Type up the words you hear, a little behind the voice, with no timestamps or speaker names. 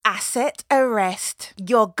Asset Arrest,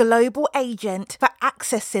 your global agent for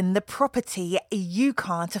accessing the property you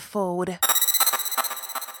can't afford.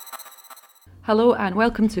 Hello and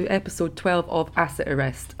welcome to episode 12 of Asset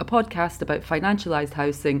Arrest, a podcast about financialised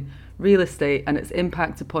housing, real estate and its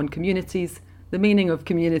impact upon communities, the meaning of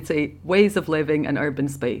community, ways of living and urban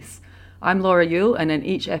space. I'm Laura Yule, and in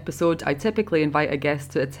each episode I typically invite a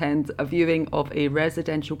guest to attend a viewing of a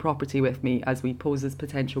residential property with me as we pose as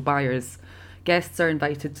potential buyers. Guests are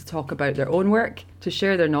invited to talk about their own work, to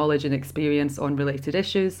share their knowledge and experience on related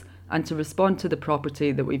issues, and to respond to the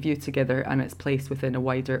property that we view together and its place within a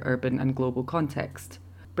wider urban and global context.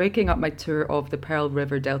 Breaking up my tour of the Pearl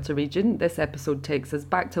River Delta region, this episode takes us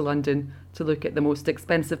back to London to look at the most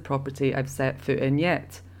expensive property I've set foot in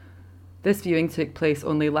yet. This viewing took place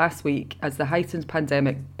only last week as the heightened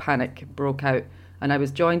pandemic panic broke out, and I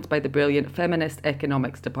was joined by the brilliant Feminist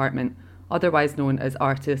Economics Department, otherwise known as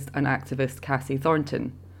artist and activist Cassie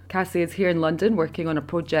Thornton. Cassie is here in London working on a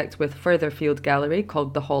project with Furtherfield Gallery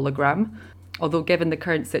called The Hologram, although given the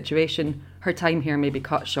current situation, her time here may be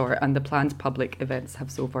cut short and the planned public events have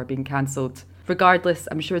so far been cancelled. Regardless,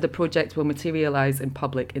 I'm sure the project will materialise in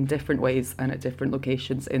public in different ways and at different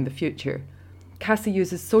locations in the future. Cassie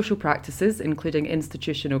uses social practices, including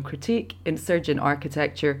institutional critique, insurgent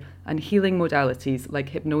architecture, and healing modalities like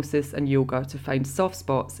hypnosis and yoga to find soft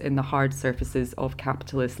spots in the hard surfaces of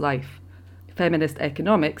capitalist life. Feminist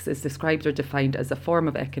economics is described or defined as a form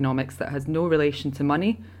of economics that has no relation to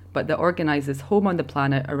money, but that organises home on the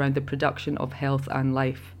planet around the production of health and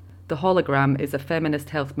life. The Hologram is a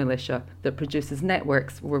feminist health militia that produces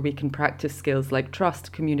networks where we can practice skills like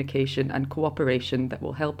trust, communication and cooperation that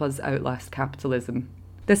will help us outlast capitalism.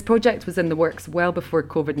 This project was in the works well before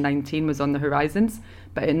COVID-19 was on the horizons,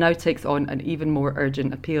 but it now takes on an even more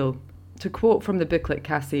urgent appeal. To quote from the booklet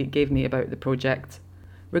Cassie gave me about the project,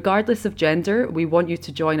 "Regardless of gender, we want you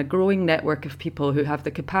to join a growing network of people who have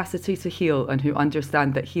the capacity to heal and who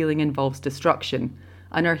understand that healing involves destruction.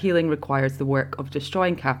 And our healing requires the work of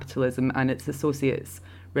destroying capitalism and its associates,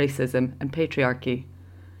 racism and patriarchy.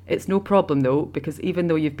 It's no problem though, because even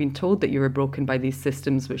though you've been told that you are broken by these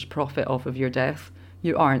systems which profit off of your death,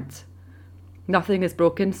 you aren't. Nothing is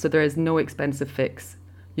broken, so there is no expensive fix.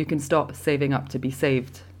 You can stop saving up to be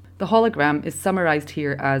saved." The Hologram is summarised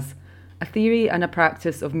here as a theory and a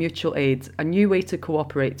practice of mutual aid, a new way to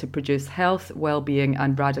cooperate to produce health, well-being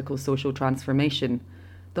and radical social transformation.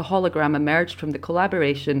 The Hologram emerged from the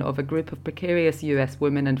collaboration of a group of precarious US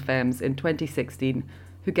women and femmes in 2016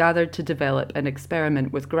 who gathered to develop an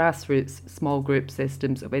experiment with grassroots small group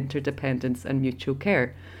systems of interdependence and mutual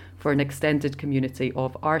care for an extended community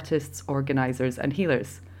of artists, organisers and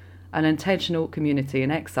healers, an intentional community in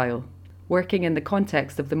exile. Working in the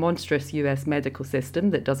context of the monstrous US medical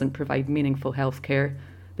system that doesn't provide meaningful health care,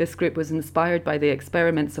 this group was inspired by the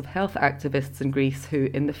experiments of health activists in Greece who,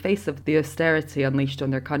 in the face of the austerity unleashed on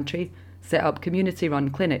their country, set up community-run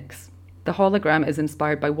clinics. The Hologram is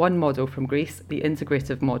inspired by one model from Greece, the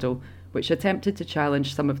integrative model, which attempted to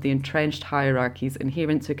challenge some of the entrenched hierarchies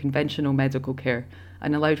inherent to conventional medical care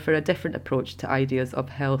and allowed for a different approach to ideas of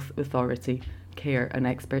health, authority, care and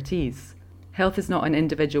expertise. Health is not an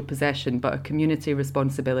individual possession but a community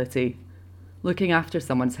responsibility. Looking after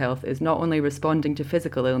someone's health is not only responding to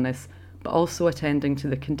physical illness, but also attending to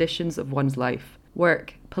the conditions of one's life,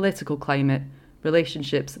 work, political climate,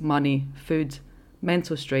 relationships, money, food,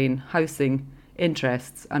 mental strain, housing,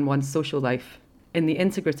 interests, and one's social life. In the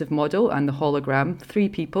integrative model and the Hologram, 3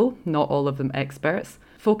 people, not all of them experts,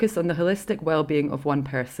 focus on the holistic well-being of one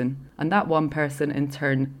person, and that one person in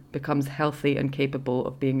turn becomes healthy and capable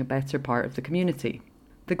of being a better part of the community.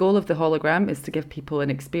 The goal of the Hologram is to give people an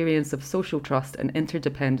experience of social trust and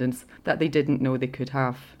interdependence that they didn't know they could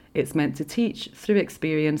have. It's meant to teach, through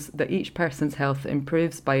experience, that each person's health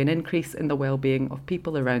improves by an increase in the well-being of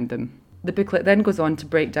people around them. The booklet then goes on to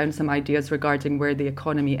break down some ideas regarding where the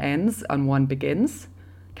economy ends and one begins,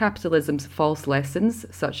 capitalism's false lessons,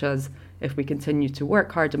 such as if we continue to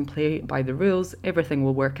work hard and play by the rules, everything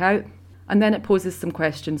will work out, and then it poses some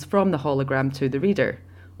questions from the Hologram to the reader,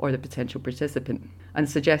 or the potential participant, and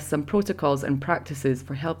suggests some protocols and practices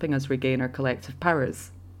for helping us regain our collective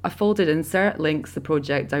powers. A folded insert links the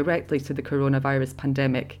project directly to the coronavirus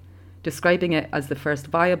pandemic, describing it as the first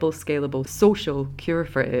viable, scalable, social cure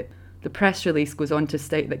for it. The press release goes on to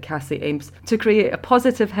state that Cassie aims to create a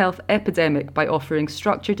positive health epidemic by offering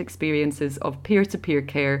structured experiences of peer-to-peer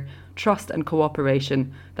care, trust and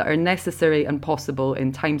cooperation that are necessary and possible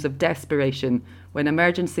in times of desperation when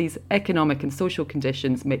emergencies, economic and social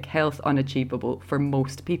conditions make health unachievable for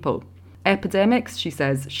most people. Epidemics, she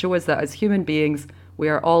says, show us that as human beings, we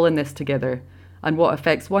are all in this together, and what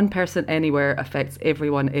affects one person anywhere affects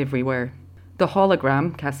everyone everywhere. The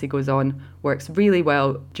hologram, Cassie goes on, works really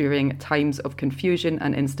well during times of confusion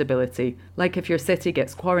and instability, like if your city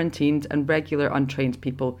gets quarantined and regular untrained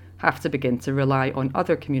people have to begin to rely on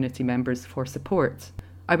other community members for support.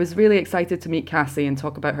 I was really excited to meet Cassie and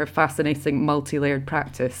talk about her fascinating multi-layered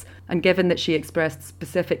practice, and given that she expressed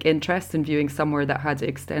specific interest in viewing somewhere that had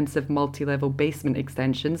extensive multi-level basement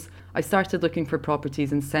extensions, I started looking for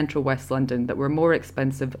properties in central West London that were more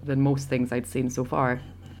expensive than most things I'd seen so far.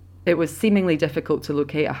 It was seemingly difficult to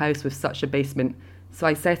locate a house with such a basement, so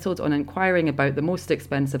I settled on inquiring about the most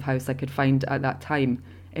expensive house I could find at that time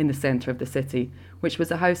in the centre of the city, which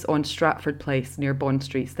was a house on Stratford Place near Bond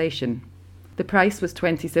Street Station. The price was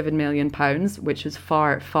 £27 million, which was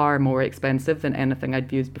far, far more expensive than anything I'd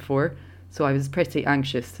viewed before, so I was pretty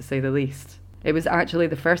anxious to say the least. It was actually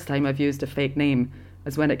the first time I've used a fake name,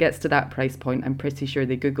 as when it gets to that price point I'm pretty sure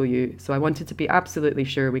they Google you, so I wanted to be absolutely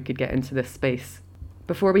sure we could get into this space.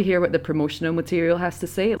 Before we hear what the promotional material has to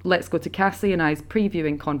say, let's go to Cassie and I's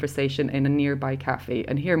previewing conversation in a nearby cafe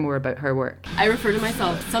and hear more about her work. I refer to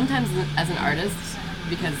myself sometimes as an artist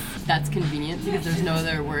because that's convenient, because there's no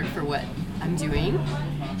other word for what I'm doing.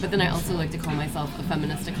 But then I also like to call myself a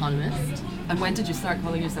feminist economist. And when did you start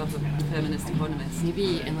calling yourself a feminist economist?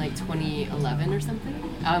 Maybe in like 2011 or something,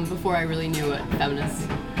 before I really knew what feminist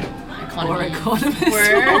economy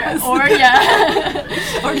or yeah.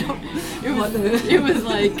 Or no, it was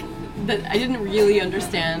like that I didn't really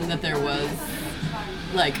understand that there was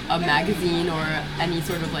like a magazine or any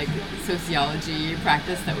sort of like sociology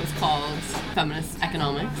practice that was called feminist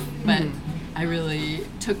economics, but I really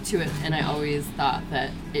took to it, and I always thought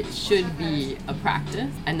that it should be a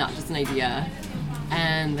practice and not just an idea,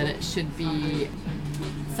 and that it should be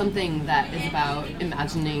something that is about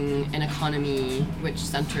imagining an economy which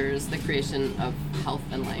centers the creation of health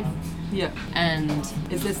and life. Yeah. And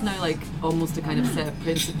is this now like almost a kind of set of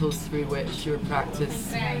principles through which your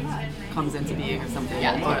practice comes into being or something?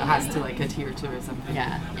 Yeah. Or it has to like adhere to or something?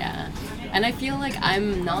 Yeah. And I feel like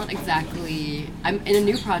I'm in a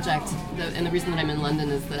new project, and the reason that I'm in London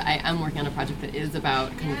is that I am working on a project that is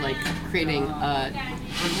about kind of like creating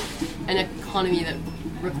an economy that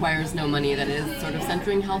requires no money, that is sort of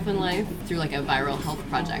centering health and life through like a viral health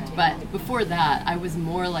project. But before that, I was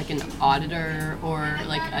more like an auditor or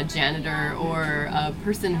like a janitor or a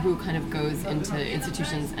person who kind of goes into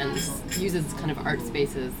institutions and uses kind of art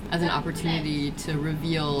spaces as an opportunity to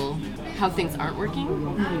reveal how things aren't working,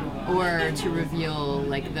 or to reveal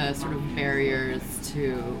like the sort of barriers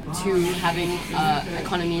to having an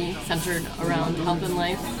economy centered around health and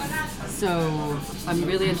life. So I'm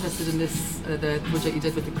really interested in this, the project you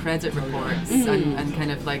did with the credit reports, and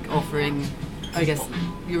kind of like offering, I guess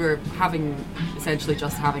you were essentially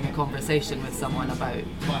just having a conversation with someone about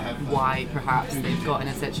why perhaps they've got in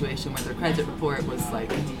a situation where their credit report was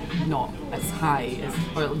like not as high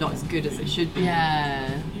or not as good as it should be.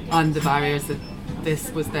 Yeah. And the barriers that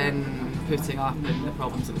this was then putting up and the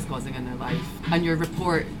problems it was causing in their life. And your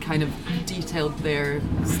report kind of detailed their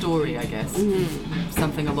story, I guess.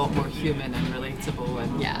 Something a lot more human and relatable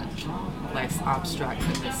and less abstract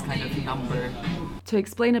than this kind of number. To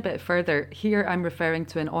explain a bit further, here I'm referring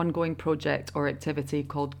to an ongoing project or activity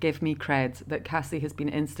called Give Me Cred that Cassie has been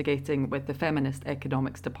instigating with the Feminist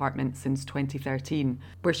Economics Department since 2013,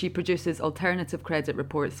 where she produces alternative credit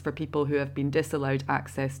reports for people who have been disallowed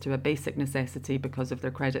access to a basic necessity because of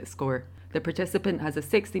their credit score. The participant has a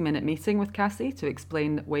 60-minute meeting with Cassie to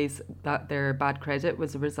explain ways that their bad credit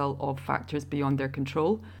was a result of factors beyond their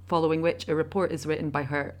control, following which a report is written by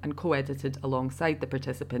her and co-edited alongside the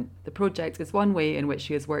participant. The project is one way in which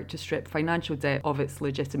she has worked to strip financial debt of its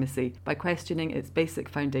legitimacy by questioning its basic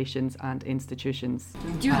foundations and institutions.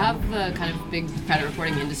 Do you have the kind of big credit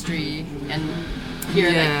reporting industry here,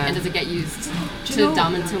 and does it get used to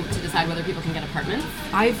decide whether people can get apartments?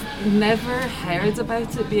 I've never heard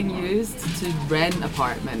about it being used to rent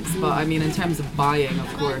apartments, but I mean in terms of buying,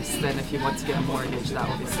 of course, then if you want to get a mortgage, that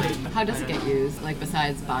obviously. How does it get used? Like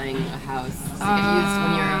besides buying a house, does it get used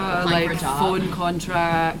when you're applying for a job? Phone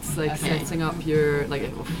contracts, like setting up your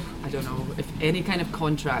I don't know, if any kind of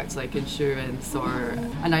contract like insurance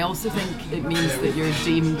and I also think it means that you're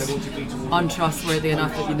deemed untrustworthy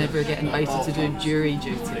enough that you never get invited to do jury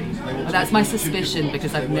duty. That's my suspicion,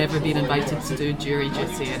 because I've never been invited to do jury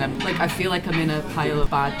duty, and I feel like I'm in a pile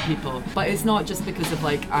of bad people. But it's not just because of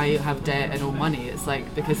like I have debt and owe money, it's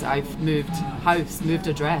like because I've moved house, moved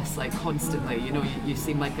address like constantly. You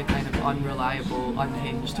seem like a kind of unreliable,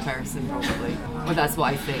 unhinged person probably. Well, that's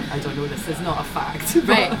what I think. I don't know, this is not a fact.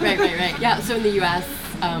 Right. Yeah, so in the US,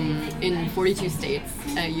 in 42 states,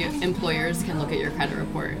 employers can look at your credit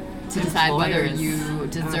report to decide whether Employers. you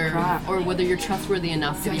deserve crap. or whether you're trustworthy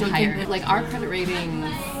enough to I be don't think hired. Like our credit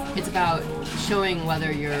ratings, it's about showing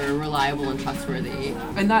whether you're reliable and trustworthy.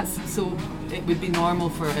 And that's so. It would be normal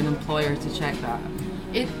for an employer to check that.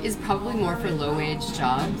 It is probably more for low-wage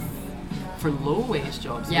jobs. For low-wage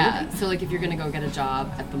jobs. Yeah. Really? So like if you're gonna go get a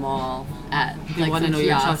job at the mall at They like want to some know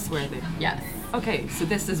you're kiosk. trustworthy. Yes. Okay, so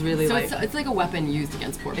this is really So like it's like a weapon used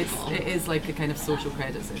against poor people. it is like a kind of social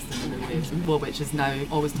credit system in a way. Well, which is now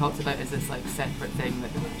always talked about as this like separate thing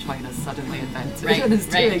that China's suddenly invented Right, and is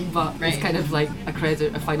right, doing, but right. it's kind of like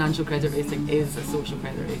a financial credit rating is a social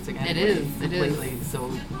credit rating. It Anyway, is, it is. completely.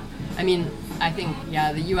 So I mean, I think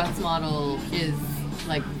the U.S. model is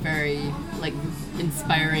like very like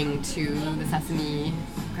inspiring to the Sesame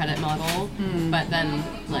credit model, but then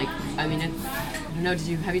like I mean it's I don't know.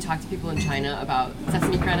 Have you talked to people in China about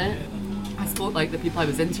Sesame credit? I spoke like the people I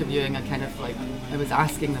was interviewing. I was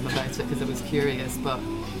asking them about it because I was curious, but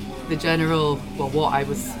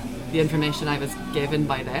the information I was given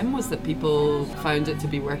by them was that people found it to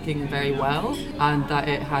be working very well and that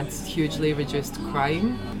it had hugely reduced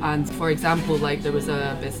crime. And for example, like there was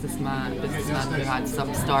a businessman who had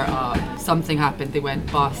some startup, something happened, they went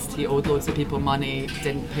bust, he owed loads of people money,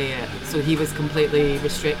 didn't pay it. So he was completely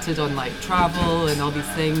restricted on like travel and all these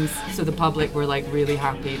things. So the public were like really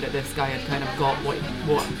happy that this guy had kind of got what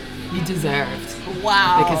he deserved.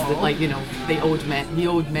 Wow. Because he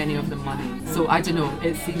owed many of them money. So I don't know,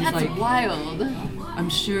 it seems That's like wild. I'm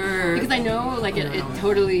sure Because I know like it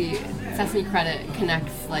totally Sesame credit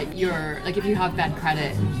connects like if you have bad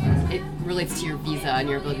credit, it relates to your visa and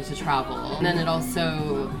your ability to travel. And then it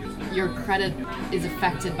also your credit is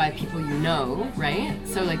affected by people you know, right?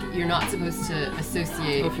 So like you're not supposed to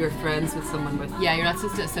associate if you're friends with someone with you're not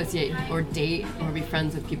supposed to associate or date or be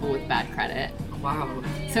friends with people with bad credit. wow.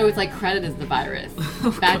 So it's like credit is the virus.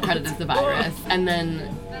 Bad credit is the virus. And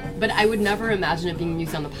then, but I would never imagine it being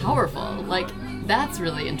used on the powerful. Like, that's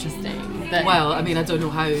really interesting. Well, I mean, I don't know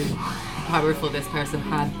how powerful this person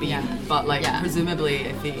had been, but like presumably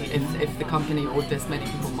if the company owed this many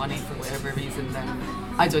people money for whatever reason, then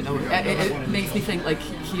I don't know. It makes me think like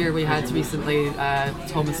here we had recently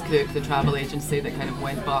Thomas Cook, the travel agency that kind of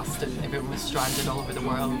went bust and everyone was stranded all over the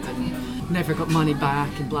world and never got money back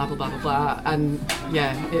and blah blah blah blah blah. And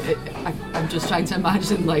I'm just trying to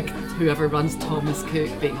imagine like whoever runs Thomas Cook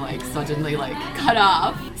being like suddenly like cut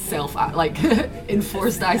off,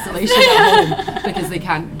 enforced isolation at home because they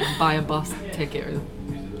can't buy a bus ticket or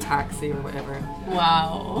taxi or whatever.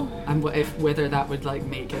 Wow. And whether that would like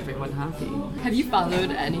make everyone happy. Have you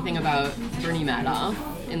followed anything about Bernie Madoff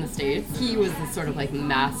in the States? He was this sort of like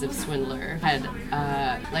massive swindler, had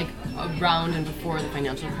like around and before the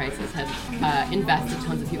financial crisis had invested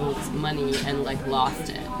tons of people's money and like lost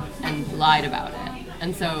it and lied about it.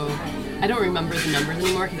 And so I don't remember the numbers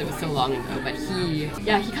anymore because it was so long ago, but he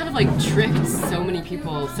kind of like tricked so many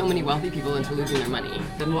people, so many wealthy people into losing their money.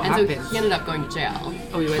 Then what and happened? so he ended up going to jail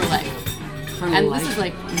Oh, he went for to life. For And life?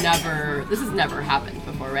 this has never happened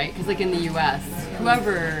before, right? Because like in the US,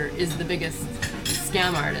 whoever is the biggest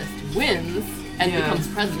scam artist wins and becomes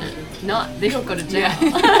president. They don't go to jail.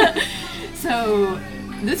 So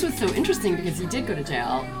this was so interesting because he did go to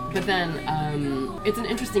jail, but then it's an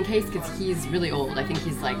interesting case because he's really old. I think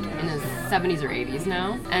he's like in his 70s or 80s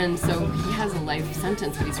now, and so he has a life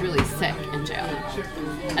sentence, but he's really sick in jail.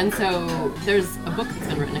 And so there's a book that's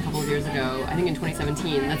been written a couple of years ago, I think in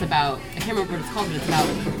 2017, that's about, I can't remember what it's called, but it's about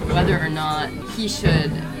whether or not he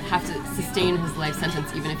should have to sustain his life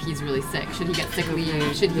sentence even if he's really sick. Should he get sick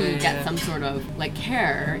leave? Should he get some sort of like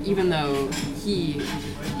care, even though he,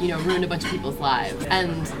 ruined a bunch of people's lives?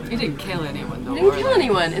 And he didn't kill anyone though. he didn't kill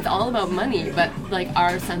anyone. It's all about money, but like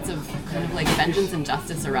our sense of kind of like vengeance and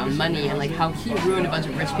justice around money and like how he ruined a bunch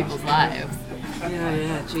of rich people's lives.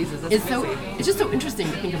 Yeah, Jesus. That's crazy. It's just so interesting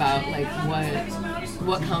to think about like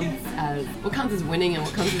what counts as winning and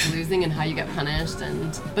what counts as losing and how you get punished.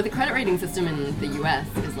 But the credit rating system in the US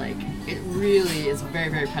is like, it really is very,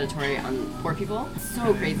 very predatory on poor people. It's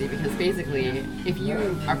so crazy because basically if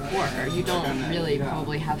you are poor, you don't really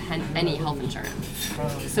probably have any health insurance.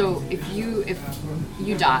 So if you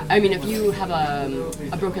die, if you have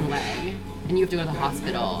a broken leg and you have to go to the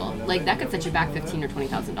hospital, like that could set you back $15,000 or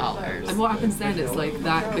 $20,000. And what happens then is like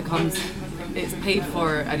that becomes, it's paid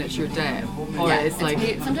for and it's your debt, or it's like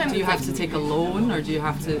sometimes do you have to take a loan, or do you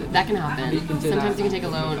have to? That can happen. You can do sometimes that. you can take a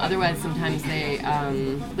loan. Otherwise, sometimes they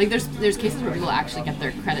there's cases where people actually get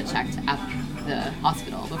their credit checked at the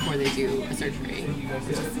hospital before they do a surgery,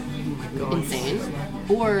 which is insane.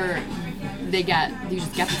 Or you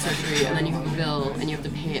just get the surgery and then you have a bill and you have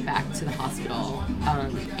to pay it back to the hospital,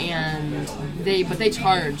 and they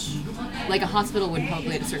charge like a hospital would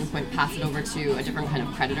probably at a certain point pass it over to a different kind of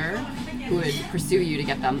creditor who would pursue you to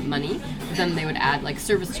get them money, but then they would add like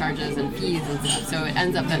service charges and fees and stuff, so it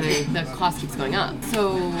ends up that the cost keeps going up.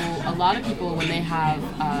 So a lot of people, when they have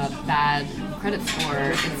a bad credit score,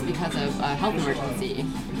 it's because of a health emergency.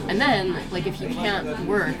 And then, like, if you can't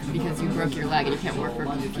work because you broke your leg and you can't work for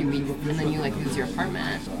a few weeks, and then you like lose your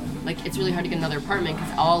apartment, like, it's really hard to get another apartment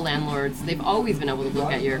because all landlords, they've always been able to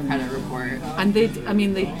look at your credit report. And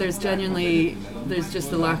there's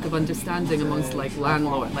just a lack of understanding amongst like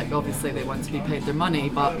landlords. Like, obviously they want to be paid their money,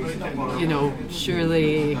 but you know,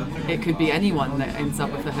 surely it could be anyone that ends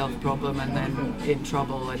up with a health problem and then in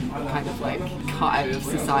trouble and kind of like cut out of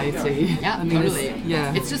society. Yeah, I mean, totally.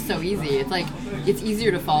 Yeah, it's just so easy. It's like it's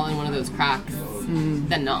easier to fall in one of those cracks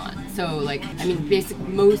than not. So like, I mean,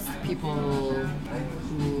 most people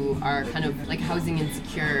who are kind of like housing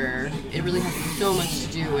insecure, it really has so much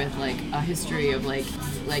to do with like a history of like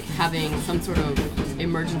having some sort of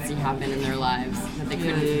emergency happen in their lives that they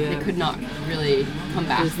could not really come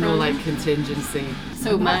back There's from. no like contingency.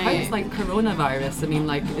 So how's like coronavirus? I mean,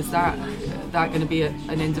 like, is that going to be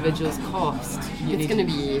an individual's cost? It's going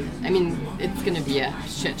to be a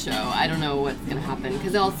shit show. I don't know what's going to happen.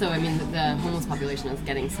 Because also, I mean, the homeless population is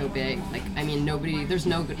getting so big. Like, I mean, there's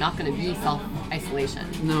not going to be self-isolation.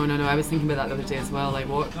 No. I was thinking about that the other day as well. Like,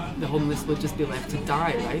 what, the homeless would just be left to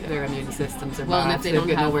die, right? Their immune systems are bad. And if they don't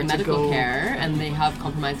have medical care and they have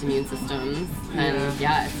compromised immune systems, then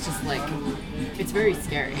it's just like, it's very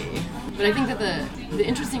scary. But I think that the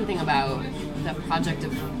interesting thing about the project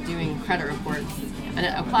of doing credit reports, and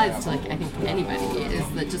it applies to like I think anybody,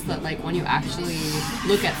 is that like when you actually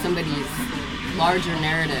look at somebody's larger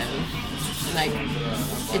narrative, like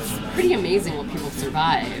it's pretty amazing what people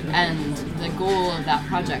survive. And the goal of that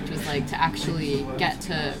project was like to actually get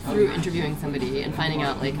to, through interviewing somebody and finding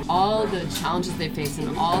out like all the challenges they face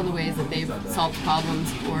and all the ways that they've solved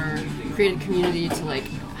problems or created community to like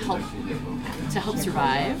help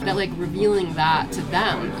survive, that like revealing that to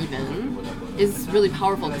them even is really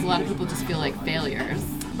powerful, because a lot of people just feel like failures,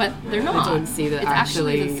 but they're not. They don't see that it's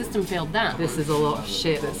actually the system failed them. This is a lot of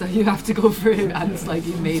shit that you have to go through, and it's like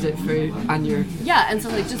you made it through, and you're and so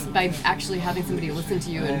like just by actually having somebody listen to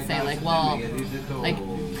you and say like, well, like,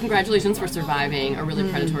 congratulations for surviving a really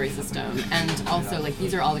predatory system, and also like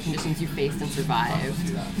these are all the conditions you faced and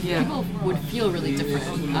survived. People would feel really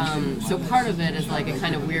different. So part of it is like a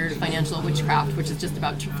kind of weird financial witchcraft, which is just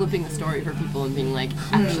about flipping the story for people and being like,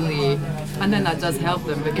 actually, and then that does help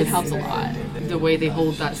them, because it helps a lot. The way they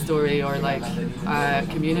hold that story or like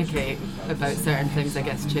communicate about certain things, I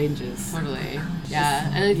guess, changes. Totally.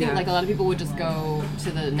 Yeah, and I think like a lot of people would just go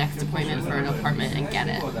to the next appointment for an apartment and get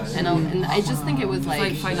it, and I just think it was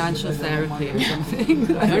like financial therapy or something.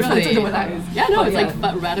 Totally. I don't know what that is. Yeah, no, it's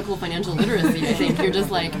but radical financial literacy. I think you're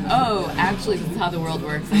just like, oh, actually, this is how the world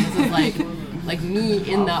works, and this is like me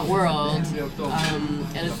in that world,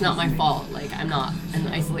 and it's not my fault. Like, I'm not an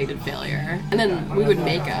isolated failure. And then we'd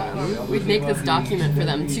make this document for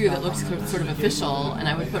them too that looked sort of official, and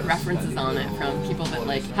I would put references on it from people that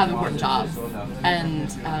like have important jobs, and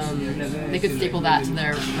they could staple that to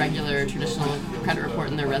their regular traditional credit report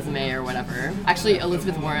in their resume or whatever. Actually,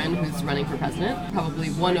 Elizabeth Warren, who's running for president, probably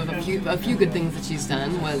one of a few good things that she's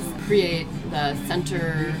done was create the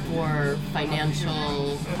Center for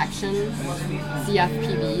Financial Protection,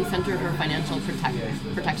 CFPB, Center for Financial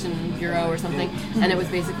Protection Bureau or something, and it was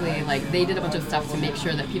basically like they did a bunch of stuff to make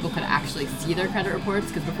sure that people could actually see their credit reports,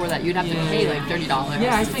 because before that you'd have to pay like $30.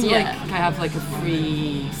 Yeah, I think like I have like a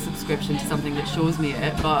free subscription to something that shows me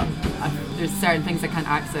it, but there's certain things I can't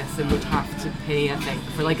access and would have to pay, I think,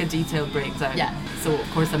 for like a detailed breakdown. Yeah. So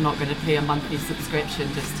of course I'm not going to pay a monthly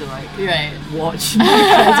subscription just to like watch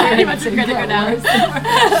my credit go down. It's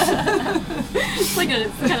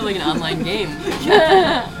kind of like an online game.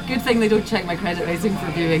 Good thing they don't check my credit rating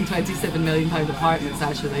for viewing £27 million apartments,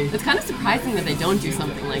 actually. It's kind of surprising that they don't do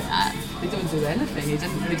something like that. They don't do anything.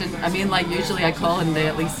 They didn't. I mean, like, usually I call and they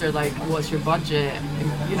at least are like, what's your budget?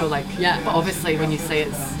 And, you know, like, but obviously when you say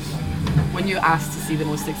when you ask to see the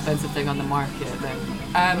most expensive thing on the market, then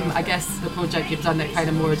I guess the project you've done that kind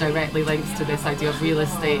of more directly links to this idea of real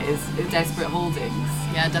estate is Desperate Holdings.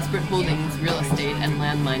 Yeah, Desperate Holdings Real Estate and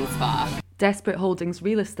Landmine Spa. Desperate Holdings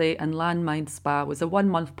Real Estate and Landmine Spa was a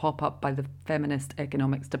 1-month pop-up by the Feminist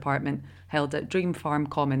Economics Department held at Dream Farm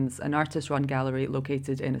Commons, an artist-run gallery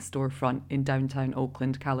located in a storefront in downtown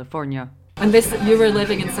Oakland, California. And you were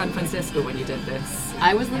living in San Francisco when you did this?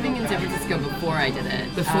 I was living in San Francisco before I did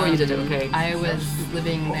it. Before you did it, okay. I was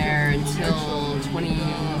living there until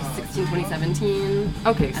 2016, 2017.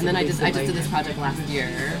 Okay. And then I just did this project last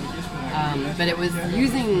year. But it was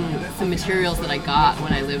using some materials that I got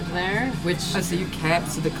when I lived there, which... Oh, so you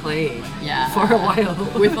kept the clay for a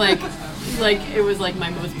while. With like it was like my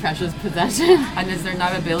most precious possession. And is there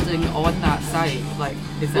now a building on that site? Like,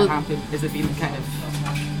 is it being kind of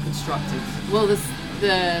constructed? Well,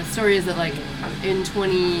 the story is that like in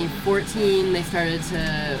 2014 they started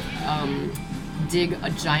to dig a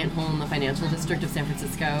giant hole in the financial district of San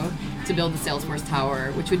Francisco to build the Salesforce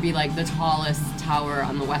Tower, which would be like the tallest tower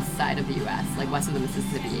on the west side of the US, like west of the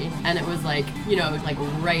Mississippi. And it was like, you know, like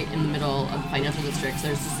right in the middle of the financial district. So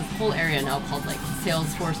there's just this whole area now called like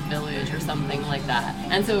Salesforce Village or something like that.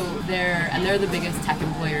 And so they're the biggest tech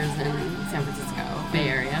employers in San Francisco, Bay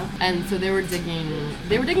Area. And so they were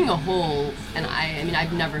digging a hole, and I mean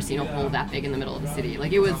I've never seen a hole that big in the middle of the city.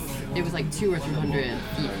 Like it was like 200 or 300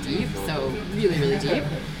 feet deep, so really, really deep.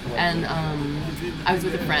 And I was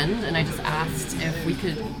with a friend, and I just asked if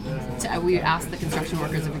we asked the construction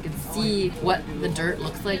workers if we could see what the dirt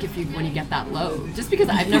looks like when you get that low. Just because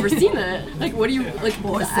I've never seen it. Like, what do you, like,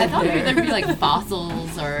 I thought there'd be like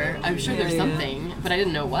fossils, or I'm sure there's something, but I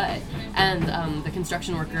didn't know what. And the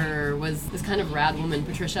construction worker was this kind of rad woman,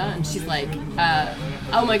 Patricia, and she's like,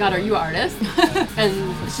 oh my God, are you an artist?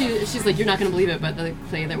 And she's like, you're not gonna believe it, but the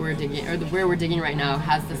clay that we're digging, or where we're digging right now,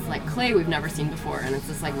 has this like clay we've never seen before, and it's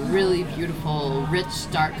this like really beautiful, rich,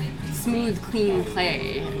 dark, smooth, clean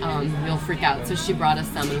clay. You'll freak out. So she brought us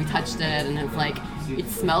some, and we touched it, and it's like, it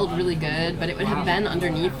smelled really good, but it would have been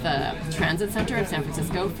underneath the transit center of San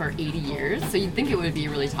Francisco for 80 years. So you'd think it would be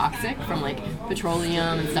really toxic from like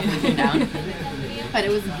petroleum and stuff leaking down. But it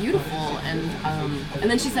was beautiful, and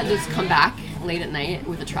then she said just come back late at night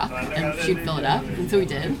with a truck and she'd fill it up, and so we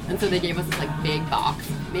did. And so they gave us this like big box.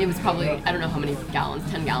 It was probably, I don't know how many gallons,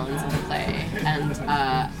 10 gallons of the clay. And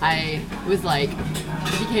I was like,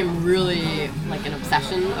 it became really like an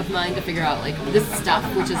obsession of mine to figure out like this stuff,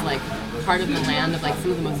 which is like part of the land of like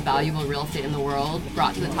some of the most valuable real estate in the world,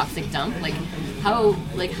 brought to the toxic dump.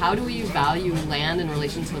 How do we value land in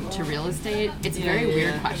relation to real estate? It's a very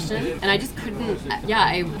weird question, and I just couldn't.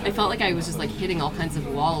 I felt like I was just like hitting all kinds of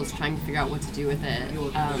walls trying to figure out what to do with it.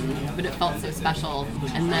 But it felt so special.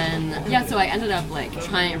 And then so I ended up like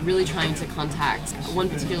really trying to contact one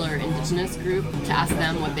particular indigenous group to ask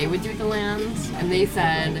them what they would do with the land, and they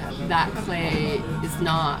said that clay is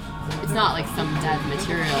not. It's not like some dead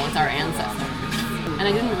material. It's our ancestors. And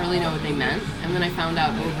I didn't really know what they meant. And then I found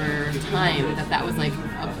out over time that was like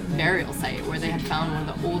a burial site where they had found one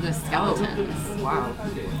of the oldest skeletons. Oh, wow.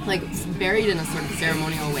 Like buried in a sort of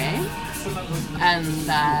ceremonial way. And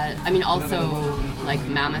that, I mean, also like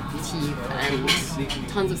mammoth teeth and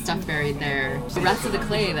tons of stuff buried there. The rest of the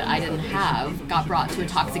clay that I didn't have got brought to a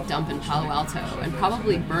toxic dump in Palo Alto and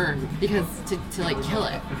probably burned because to like kill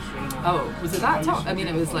it. Oh, was it that toxic? I mean,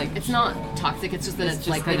 it was like... It's not toxic, it's just that it's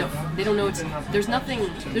like they don't know there's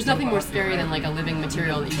nothing more scary than like a living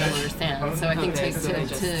material that you don't understand. So I think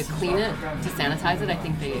to clean it, to sanitize it, I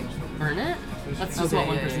think they burn it. That's just what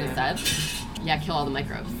one person has said. Yeah, kill all the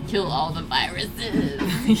microbes. Kill all the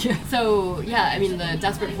viruses. Yeah. So, I mean, the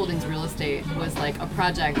Desperate Holdings Real Estate was like a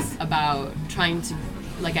project about trying to,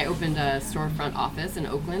 like I opened a storefront office in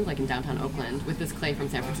Oakland, like in downtown Oakland, with this clay from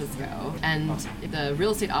San Francisco. And the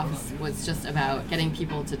real estate office was just about getting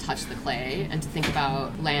people to touch the clay and to think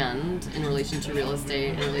about land in relation to real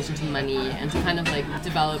estate, in relation to money, and to kind of like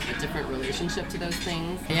develop a different relationship to those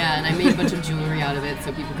things. Yeah, and I made a bunch of jewelry out of it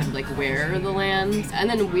so people could like wear the land. And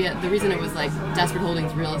then the reason it was like Desperate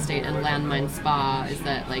Holdings Real Estate and Landmine Spa is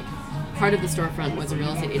that like part of the storefront was a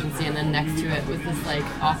real estate agency, and then next to it was this like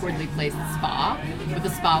awkwardly placed spa. But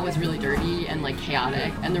the spa was really dirty and like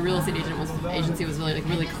chaotic, and the real estate agency was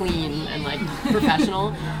really clean and like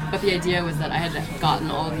professional. But the idea was that I had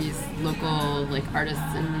gotten all of these local like artists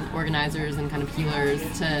and organizers and kind of healers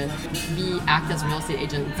to act as real estate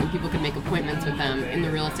agents, and people could make appointments with them in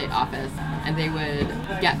the real estate office, and they would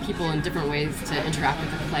get people in different ways to interact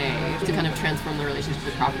with the clay to kind of transform the relationship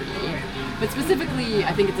to the property. But specifically,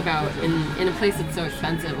 I think it's about in a place that's so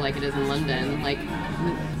expensive like it is in London, like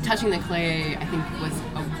touching the clay, I think was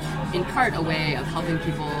in part a way of helping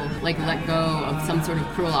people like let go of some sort of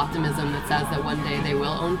cruel optimism that says that one day they will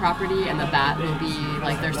own property and that will be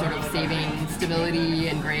like their sort of saving stability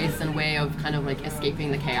and grace and way of kind of like escaping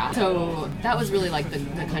the chaos. So that was really like the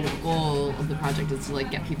kind of goal of the project, is to like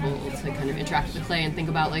get people to kind of interact with the clay and think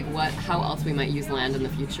about like how else we might use land in the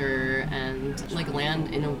future, and like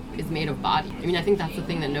land is made of body. I mean, I think that's the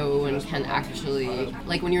thing that no one can actually,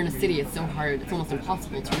 like when you're in a city, it's so hard, it's almost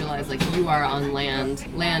impossible to realize like you are on land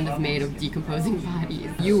is made of decomposing bodies.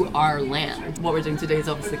 You are land. What we're doing today is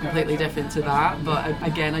obviously completely different to that, but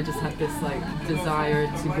again, I just had this like desire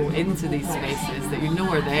to go into these spaces that you know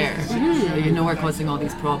are there, that you know are causing all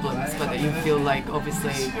these problems, but that you feel like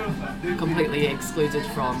obviously completely excluded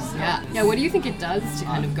from. Yeah, what do you think it does to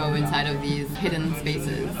kind of go inside of these hidden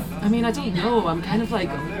spaces? I mean, I don't know. I'm kind of like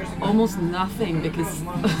almost nothing because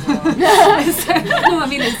no, I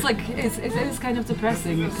mean it's like it is kind of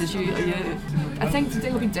depressing because you I think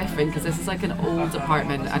today will be different because this is like an old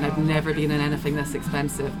apartment and I've never been in anything this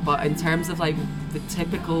expensive, but in terms of like the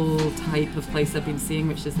typical type of place I've been seeing,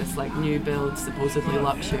 which is this like new build, supposedly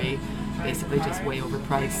luxury, basically just way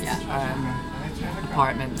overpriced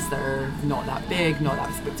apartments that are not that big, not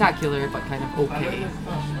that spectacular, but kind of okay.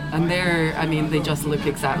 And they just look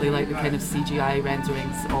exactly like the kind of CGI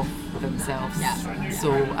renderings of themselves.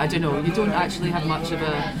 So I don't know, you don't actually have much of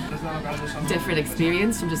a different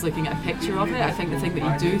experience from just looking at a picture of it. I think the thing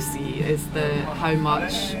that you do see is how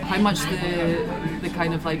much the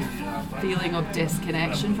kind of like feeling of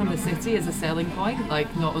disconnection from the city is a selling point.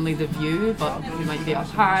 Like not only the view, but you might be up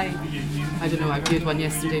high. I don't know, I viewed one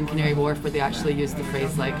yesterday in Canary Wharf where they actually used the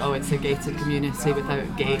phrase like, oh, it's a gated community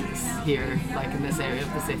without gates here, like in this area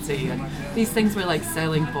of the city. And these things were like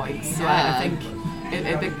selling points. So I think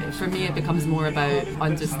for me it becomes more about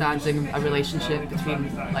understanding a relationship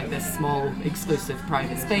between like this small exclusive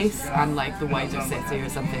private space and like the wider city or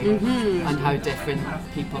something, and how different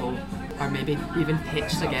people are maybe even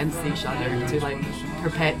pitched against each other to like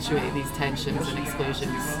perpetuate these tensions and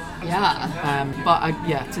exclusions.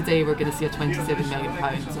 Today we're going to see a £27 million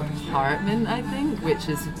apartment, I think, which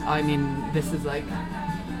is, I mean, this is like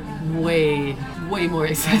way more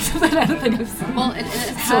expensive than anything I've seen. Well, it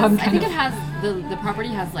has, I think it has, the property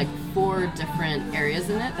has like 4 different areas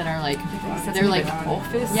in it that are like, they're like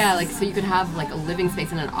office. Yeah, like so you could have like a living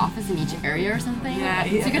space and an office in each area or something. Yeah. So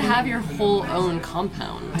you could have your whole own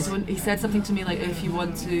compound. He said something to me like, if you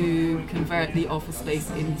want to convert the office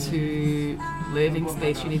space into living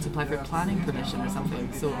space, you need to apply for planning permission or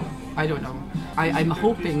something. So I don't know. I'm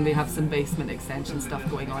hoping they have some basement extension stuff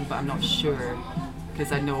going on, but I'm not sure.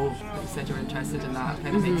 Because I know that you said you're interested in that.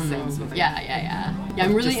 Kind of makes sense with it. Yeah,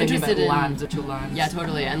 I'm really interested in land. Yeah,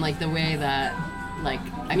 totally. And like the way that, like,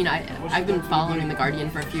 I mean, I've been following The Guardian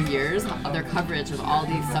for a few years, their coverage of all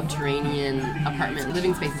these subterranean apartment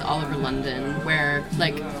living spaces all over London where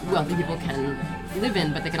like wealthy people can live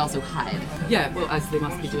in, but they could also hide. Yeah, well, as they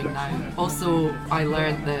must be doing now. Also, I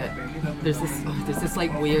learned that there's this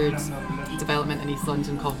like weird development in East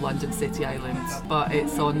London called London City Island, but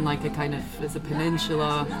it's on like it's a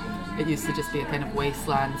peninsula. It used to just be a kind of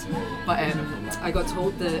wasteland, but I got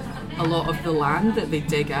told that a lot of the land that they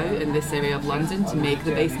dig out in this area of London to make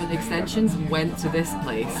the basement extensions went to this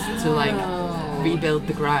place to like rebuild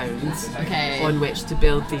the ground on which to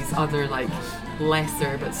build these other like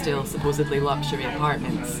lesser but still supposedly luxury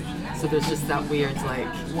apartments. So there's just that weird like,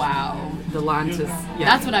 wow, the land is,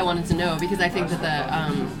 That's what I wanted to know, because I think that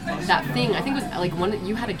that thing, I think it was like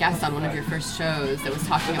you had a guest on one of your first shows that was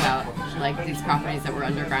talking about like these properties that were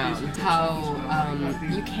underground, how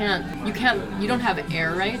you don't have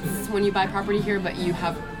air rights when you buy property here, but you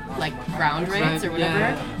have like ground rights or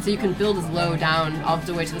whatever, so you can build as low down all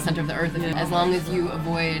the way to the center of the earth as long as you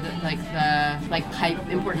avoid like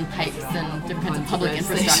the important pipes and different kinds of public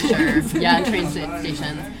infrastructure. And train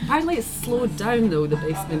stations. Apparently it's slowed down though, the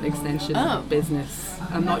basement extension business.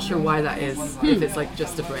 I'm not sure why that is. If it's like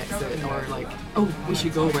just a Brexit or like, we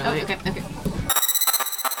should go, we're late. Okay.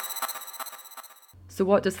 So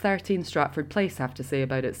what does 13 Stratford Place have to say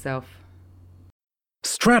about itself?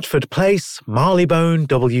 Stratford Place, Marylebone,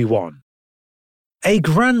 W1. A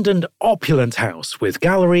grand and opulent house with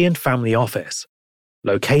gallery and family office.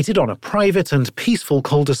 Located on a private and peaceful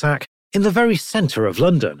cul-de-sac in the very centre of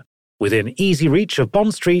London, within easy reach of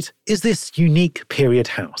Bond Street, is this unique period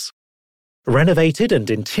house. Renovated and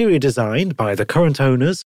interior designed by the current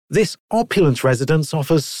owners, this opulent residence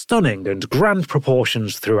offers stunning and grand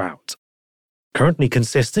proportions throughout. Currently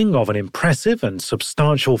consisting of an impressive and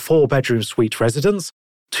substantial 4-bedroom suite residence,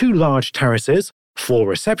 2 large terraces, 4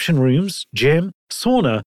 reception rooms, gym,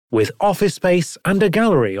 sauna, with office space and a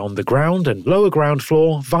gallery on the ground and lower ground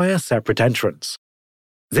floor via separate entrance.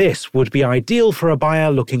 This would be ideal for a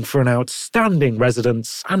buyer looking for an outstanding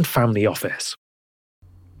residence and family office.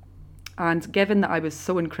 And given that I was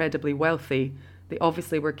so incredibly wealthy, they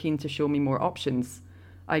obviously were keen to show me more options.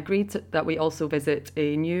 I agreed that we also visit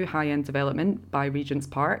a new high-end development by Regent's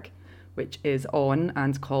Park, which is on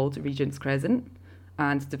and called Regent's Crescent,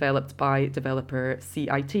 and developed by developer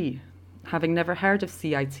CIT. Having never heard of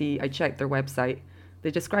CIT, I checked their website.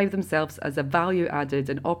 They describe themselves as a value-added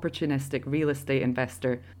and opportunistic real estate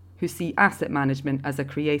investor who see asset management as a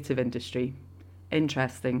creative industry.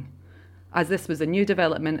 Interesting. As this was a new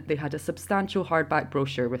development, they had a substantial hardback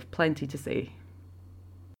brochure with plenty to say.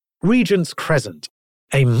 Regent's Crescent,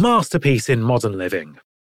 a masterpiece in modern living.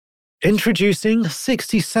 Introducing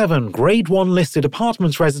 67 Grade 1 listed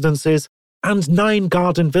apartment residences and 9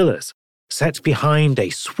 garden villas, set behind a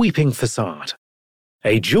sweeping facade.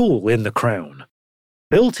 A jewel in the crown.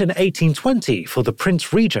 Built in 1820 for the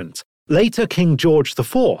Prince Regent, later King George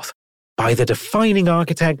IV, by the defining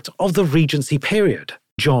architect of the Regency period,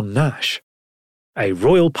 John Nash. A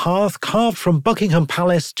royal path carved from Buckingham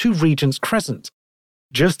Palace to Regent's Crescent.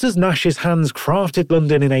 Just as Nash's hands crafted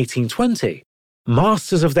London in 1820,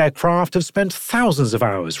 masters of their craft have spent thousands of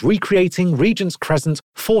hours recreating Regent's Crescent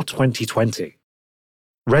for 2020.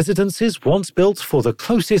 Residences once built for the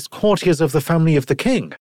closest courtiers of the family of the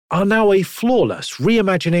king are now a flawless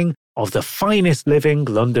reimagining of the finest living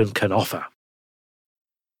London can offer.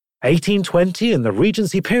 1820 in the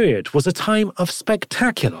Regency period was a time of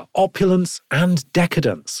spectacular opulence and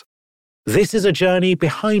decadence. This is a journey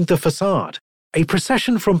behind the facade, a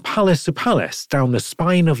procession from palace to palace down the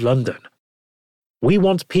spine of London. We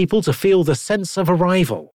want people to feel the sense of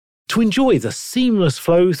arrival, to enjoy the seamless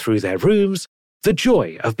flow through their rooms, the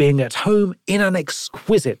joy of being at home in an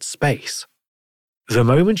exquisite space. The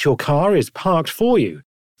moment your car is parked for you,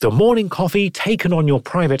 the morning coffee taken on your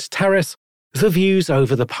private terrace, the views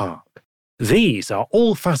over the park. These are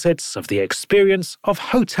all facets of the experience of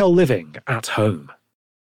hotel living at home.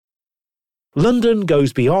 London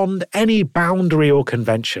goes beyond any boundary or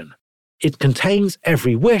convention. It contains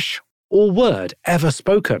every wish or word ever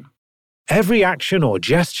spoken, every action or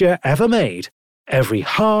gesture ever made, every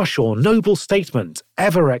harsh or noble statement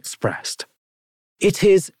ever expressed. It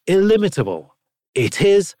is illimitable. It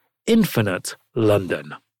is infinite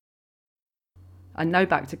London. And now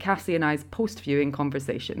back to Cassie and I's post-viewing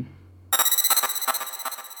conversation.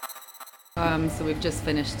 So we've just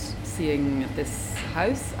finished seeing this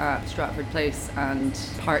house at Stratford Place and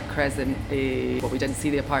Park Crescent. We didn't see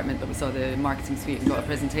the apartment, but we saw the marketing suite and got a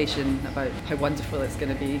presentation about how wonderful it's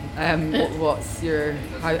going to be. What's your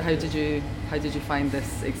how did you find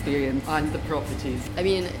this experience and the properties? I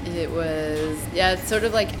mean, it's sort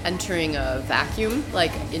of like entering a vacuum,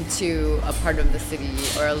 like into a part of the city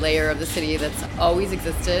or a layer of the city that's always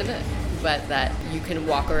existed, but that you can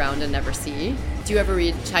walk around and never see. Do you ever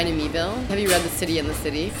read China Miéville? Have you read The City in the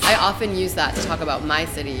City? I often use that to talk about my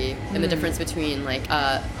city and the difference between like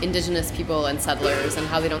indigenous people and settlers and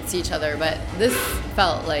how they don't see each other. But this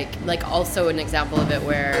felt like also an example of it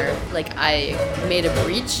where like I made a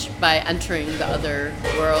breach by entering the other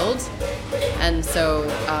world. And so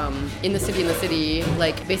in The City in the City,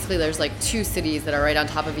 like basically there's like two cities that are right on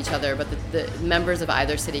top of each other, but the members of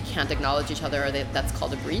either city can't acknowledge each other, or that's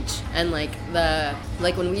called a breach. And like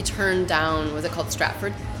when we turned down, was it called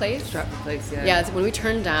Stratford Place? Stratford Place, yeah. Yeah, so when we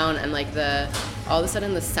turned down and like all of a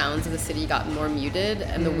sudden the sounds of the city got more muted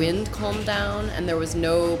and the wind calmed down and there was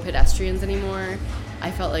no pedestrians anymore, I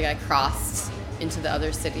felt like I crossed into the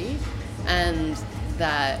other city, and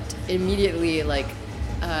that immediately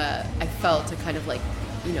I felt a kind of like,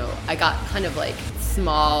 I got kind of like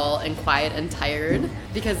small and quiet and tired,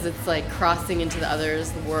 because it's like crossing into the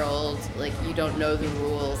other's world, like you don't know the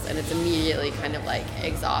rules, and it's immediately kind of like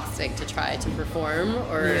exhausting to try to perform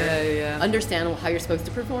or understand how you're supposed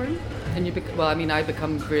to perform. And I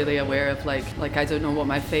become really aware of like I don't know what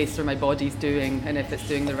my face or my body's doing, and if it's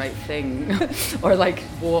doing the right thing, or like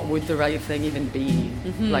what would the right thing even be?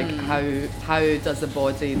 Like how does a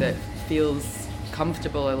body that feels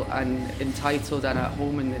comfortable and entitled and at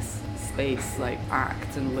home in this space like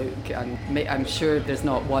act and look, and I'm sure there's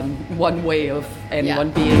not one way of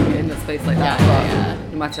anyone being in a space like that,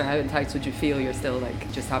 but no matter how entitled you feel, you're still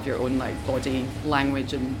like just have your own like body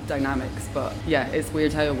language and dynamics. But yeah, it's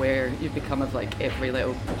weird how aware you become of like every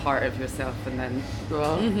little part of yourself, and then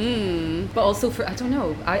but also I don't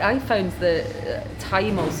know, I found that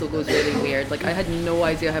time also goes really weird. Like I had no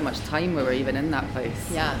idea how much time we were even in that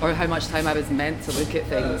place, or how much time I was meant to look at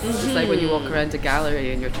things. It's like when you walk around a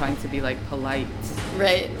gallery and you're trying to be like polite,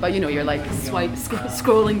 right? But you're like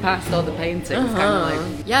scrolling past all the paintings, kind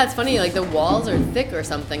of like. Yeah, it's funny. Like the walls are thick or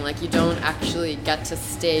something. Like you don't actually get to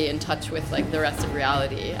stay in touch with like the rest of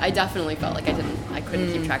reality. I definitely felt like I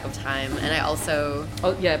couldn't keep track of time, and I also.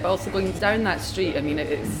 But also going down that street. I mean,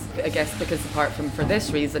 it's I guess because apart from for this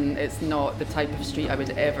reason, it's not the type of street I would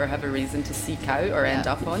ever have a reason to seek out or end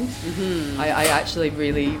up on. I actually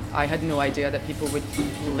I had no idea that people would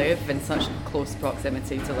live in such close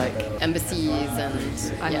proximity to like embassies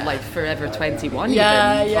and like Forever 21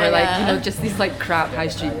 or just these like crap high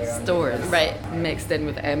street stores right mixed mixed in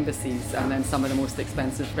with embassies and then some of the most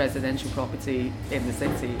expensive residential property in the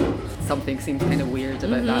city. Something seems kind of weird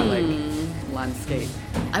about that landscape.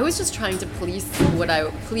 I was just trying to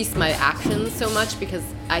police my actions so much because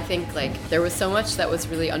I think like there was so much that was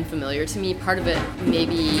really unfamiliar to me. Part of it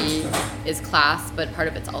maybe is class, but part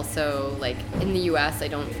of it's also like in the US, I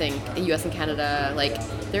don't think, the US and Canada, like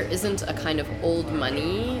there isn't a kind of old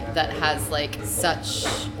money that has like such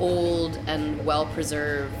old and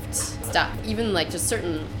well-preserved stuff. Even like just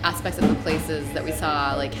certain aspects of the places that we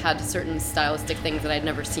saw like had certain stylistic things that I'd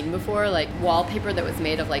never seen before, like wallpaper that was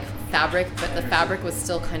made of like fabric, but the fabric was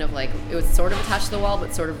still kind of like, it was sort of attached to the wall,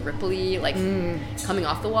 but sort of ripply, like coming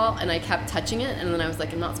off the wall, and I kept touching it, and then I was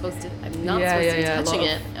like, I'm not supposed to be touching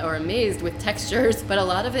it or amazed with textures, but a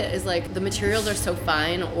lot of it is like the materials are so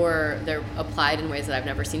fine or they're applied in ways that I've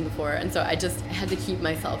never seen before, and so I just had to keep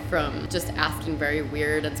myself from just asking very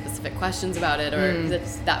weird and specific questions about it, or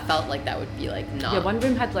that felt like that would be like not. Yeah, one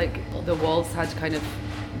room had like, the walls had kind of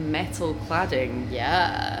metal cladding.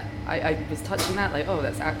 Yeah. I was touching that, like, oh,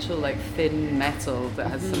 that's actual like thin metal that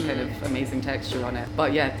has some kind of amazing texture on it.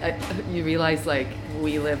 But yeah, you realise like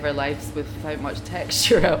we live our lives without much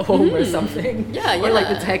texture at home or something. Yeah. Or like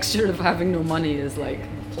the texture of having no money is like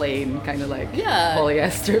plain kind of like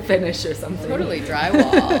polyester finish or something. Totally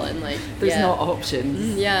drywall and like there's no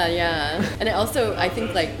options. Yeah. And it also, I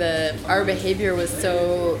think like our behavior was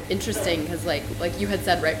so interesting because like you had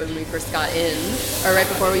said right when we first got in, or right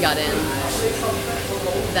before we got in,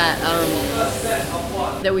 that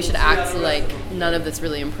we should act like none of this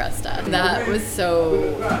really impressed us. That was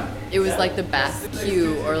so, it was like the best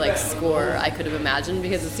cue or like score I could have imagined,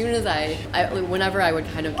 because as soon as whenever I would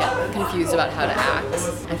kind of get confused about how to act,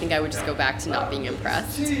 I think I would just go back to not being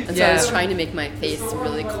impressed. And so I was trying to make my face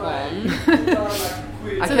really calm.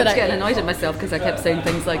 I kept getting annoyed at myself because I kept saying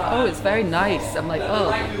things like, oh, it's very nice. I'm like, oh,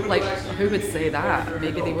 like, who would say that?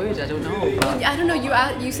 Maybe they would, I don't know. But I don't know,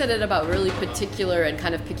 you said it about really particular and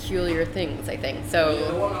kind of peculiar things, I think.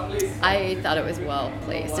 So I thought it was well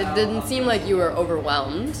placed. It didn't seem like you were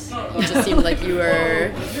overwhelmed. It just seemed like you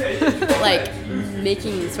were like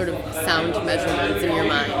making sort of sound measurements in your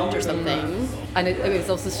mind or something. And it was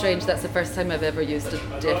also strange, that's the first time I've ever used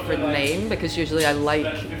a different name, because usually I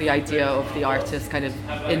like the idea of the artist kind of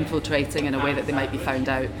infiltrating in a way that they might be found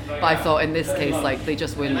out. But I thought in this case, like, they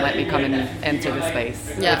just wouldn't let me come and enter the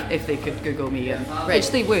space if they could Google me, and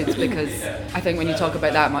which they would, because I think when you talk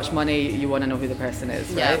about that much money, you want to know who the person is,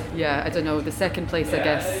 right? Yeah, I don't know. The second place, I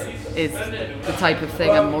guess, is the type of thing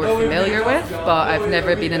I'm more familiar with, but I've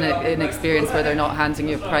never been in an experience where they're not handing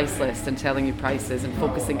you a price list and telling you prices and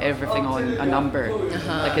focusing everything on a number.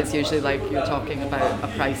 Like it's usually like you're talking about a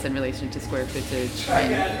price in relation to square footage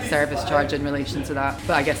and service charge in relation to that.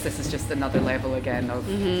 But I guess this is just another level again of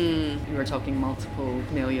you were talking multiple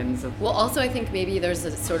millions of. Well, also I think maybe there's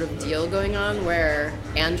a sort of deal going on where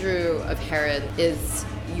Andrew of Harrod is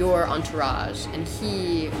your entourage, and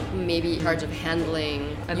he may be in charge of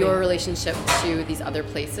handling your relationship to these other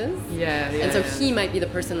places. And so he might be the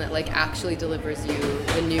person that like actually delivers you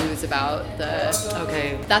the news about the.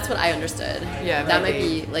 Okay. That's what I understood. Yeah. That might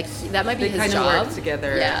be like that might be his job. They kind of work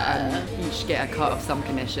together and each get a cut of some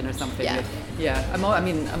commission or something. Yeah.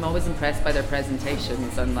 I'm always impressed by their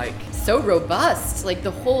presentations and like so robust. Like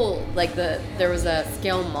the whole there was a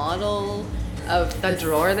scale model of the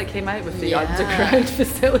drawer that came out with the underground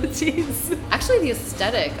facilities. Actually, the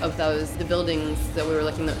aesthetic of the buildings that we were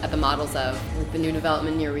looking at the models of, like the new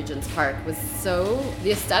development near Regent's Park,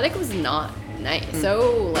 the aesthetic was not nice.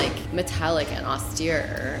 So like metallic and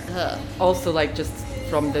austere. Also, like just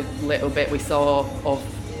from the little bit we saw of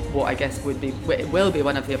what I guess will be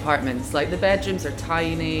one of the apartments, like the bedrooms are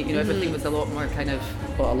tiny, everything was a lot more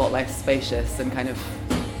a lot less spacious and kind of,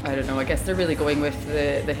 I don't know, I guess they're really going with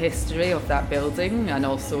the history of that building, and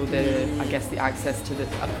also I guess the access to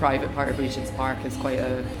a private part of Regent's Park is quite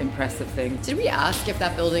an impressive thing. Did we ask if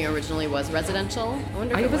that building originally was residential?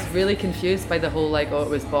 I was really confused by the whole like, oh, it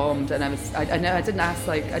was bombed, and I didn't ask,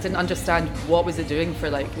 like, I didn't understand what was it doing for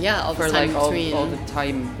like all the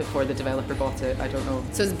time before the developer bought it. I don't know.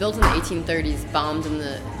 So it was built in the 1830s,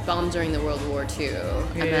 bombed during the World War II,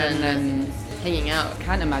 and then hanging out.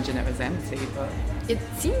 Can't imagine it was empty, but.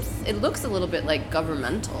 It looks a little bit like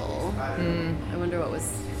governmental. I wonder what was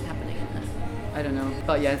happening in that. I don't know.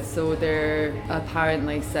 But yeah, so they're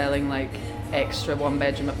apparently selling like extra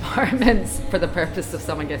one-bedroom apartments for the purpose of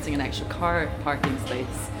someone getting an extra car parking space.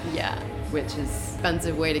 Yeah. Which is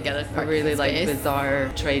expensive way to get a parking really space. Like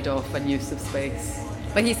bizarre trade-off and use of space.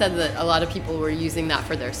 But he said that a lot of people were using that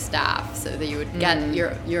for their staff, so that you would get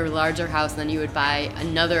your larger house, and then you would buy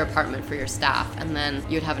another apartment for your staff, and then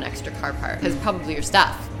you would have an extra car park, because probably your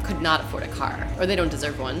staff could not afford a car, or they don't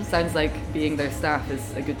deserve one. Sounds like being their staff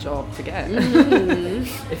is a good job to get.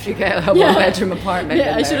 If you get a one-bedroom apartment.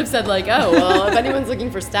 Yeah, I should have said like, oh, well, if anyone's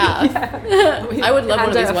looking for staff, I would love one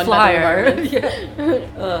of these one-bedroom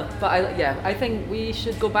apartments. But I think we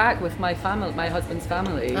should go back with my husband's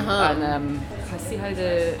family, and see how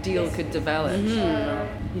the deal could develop.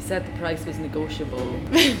 He said the price was negotiable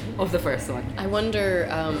of the first one. I wonder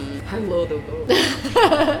how low they'll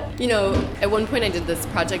go. You know, at one point I did this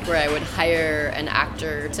project where I would hire an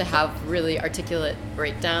actor to have really articulate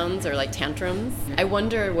breakdowns or like tantrums. I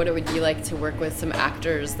wonder what it would be like to work with some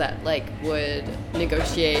actors that like would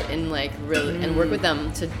negotiate and like really and work with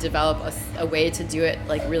them to develop a way to do it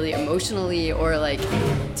like really emotionally, or like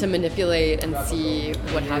to manipulate and see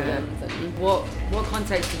what happens. And what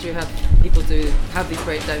context did you have people have these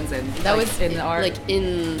breakdowns in? That like, was in the art? Like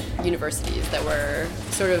in universities that were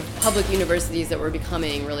sort of public universities that were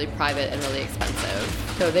becoming really private and really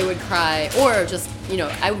expensive. So they would cry, or just, you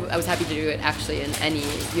know, I was happy to do it actually in any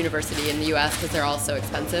university in the US because they're all so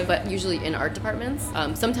expensive, but usually in art departments,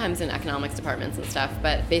 sometimes in economics departments and stuff,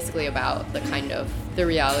 but basically about the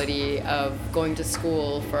reality of going to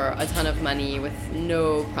school for a ton of money with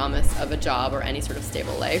no promise of a job or any sort of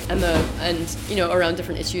stable life, and you know, around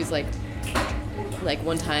different issues like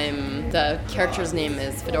one time the character's name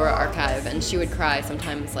is Fedora Archive, and she would cry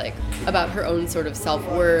sometimes like about her own sort of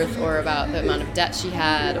self-worth, or about the amount of debt she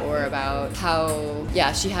had, or about how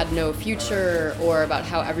she had no future, or about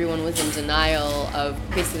how everyone was in denial of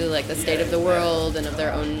basically like the state of the world and of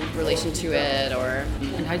their own relation to it.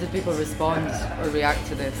 And how did people respond or react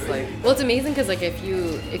to this? Like, well, it's amazing because like if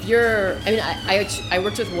you're I mean I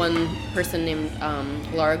worked with one person named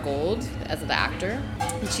Laura Gold as the actor,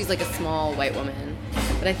 and she's like a small white woman.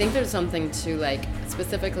 But I think there's something to like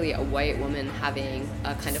specifically a white woman having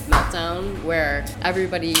a kind of meltdown where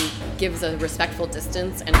everybody gives a respectful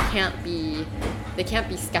distance and they can't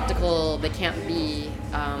be skeptical, they can't be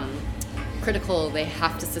critical, they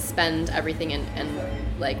have to suspend everything and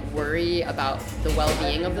like worry about the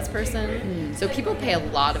well-being of this person. So people pay a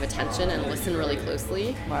lot of attention and listen really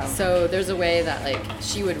closely. Wow. So there's a way that like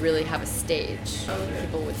she would really have a stage.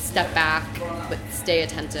 People would step back but stay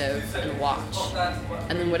attentive and watch,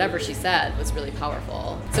 and then whatever she said was really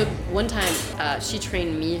powerful. So one time she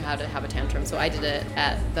trained me how to have a tantrum, so I did it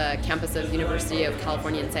at the campus of University of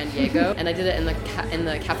California in San Diego, and I did it in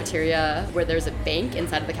the cafeteria where there's a bank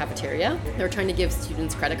inside of the cafeteria. They were trying to give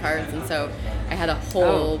students credit cards, and so I had a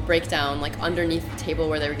whole breakdown like underneath the table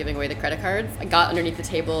where they were giving away the credit cards. I got underneath the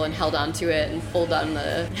table and held onto it and pulled on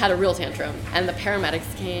had a real tantrum. And the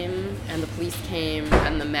paramedics came, and the police came,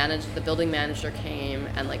 and the building manager came,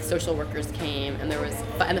 and like social workers came, and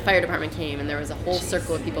the fire department came, and there was a whole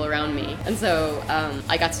circle of people around me. And so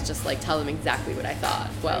I got to just like tell them exactly what I thought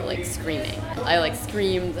while like screaming. I like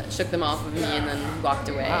screamed, shook them off of me, and then walked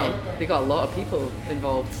away. Wow, they got a lot of people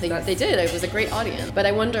involved. They did. It was a great audience. But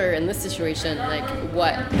I wonder in this situation, like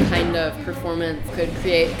what kind of performance could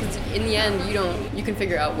create, because in the end you can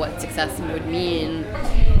figure out what success would mean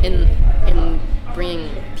in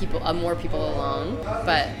bringing more people along,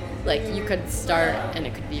 but like you could start and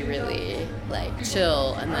it could be really like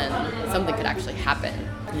chill, and then something could actually happen.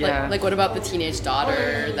 Yeah. Like what about the teenage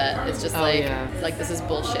daughter that is just like this is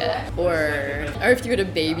bullshit, or if you had a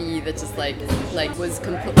baby that just like was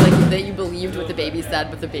like that you believed what the baby said,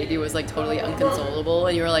 but the baby was like totally unconsolable,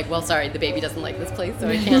 and you were like, well, sorry, the baby doesn't like this place, so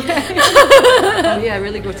I can't. Yeah,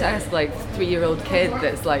 really grotesque, like 3-year-old kid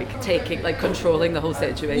that's like controlling the whole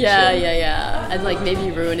situation. Yeah, and like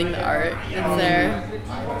maybe ruining the art that's there.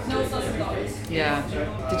 Yeah.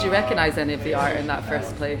 Did you recognize any of the art in that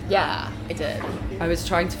first play? Yeah, I did. I was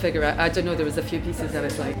trying to figure out, I don't know, there was a few pieces that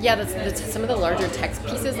was like... Yeah, that's some of the larger text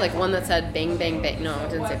pieces, like one that said bang, bang, bang. No, it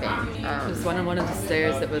didn't say bang. There was one on one of the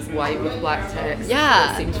stairs that was white with black text.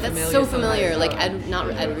 Yeah, that that's so familiar. Like not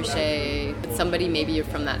Ed Ruscha, but somebody maybe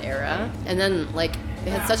from that era. And then like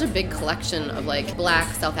they had such a big collection of like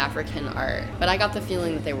black South African art, but I got the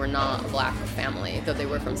feeling that they were not a black family, though they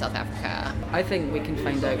were from South Africa. I think we can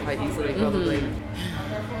find out quite easily, probably.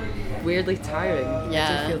 Weirdly tiring.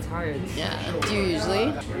 Yeah. I do feel tired. Yeah. Do you usually?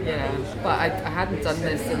 Yeah. But I hadn't done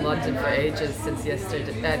this in London for ages since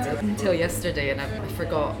yesterday, until yesterday, and I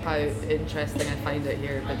forgot how interesting I find it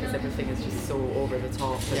here, because everything is just so over the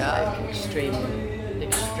top and like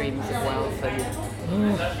extremes of wealth and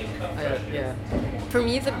yeah. For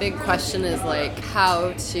me, the big question is like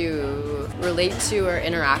how to relate to or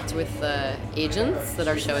interact with the agents that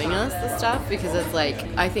are showing us the stuff, because it's like,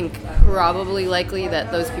 I think probably likely that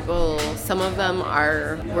those people, some of them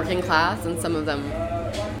are working class and some of them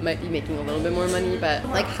might be making a little bit more money, but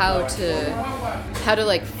like how to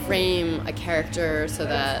like frame a character so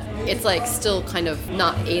that it's like still kind of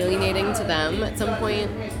not alienating to them at some point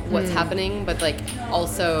what's happening, but like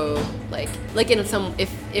also like in some,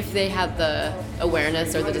 if they had the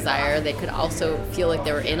awareness or the desire, they could also feel like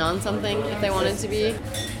they were in on something if they wanted to be.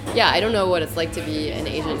 Yeah, I don't know what it's like to be an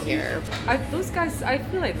agent here. Those guys, I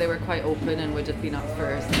feel like they were quite open and would have been up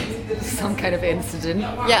for some kind of incident.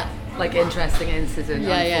 Yeah. Like interesting incident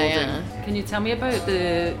unfolding. Yeah. Can you tell me about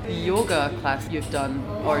the yoga class you've done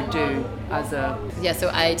or do as a... Yeah, so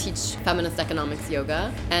I teach feminist economics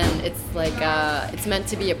yoga, and it's like it's meant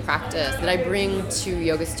to be a practice that I bring to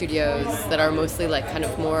yoga studios that are mostly like kind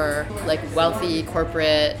of more like wealthy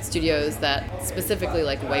corporate studios that specifically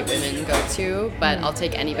like white women go to, but I'll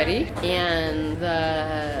take anybody. And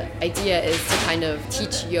the idea is to kind of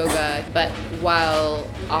teach yoga, but while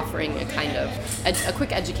offering a kind of a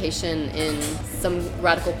quick education in some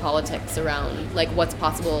radical politics around like what's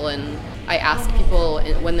possible. And I ask people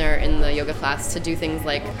when they're in the yoga class to do things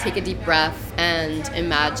like take a deep breath and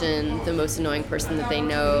imagine the most annoying person that they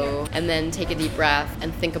know, and then take a deep breath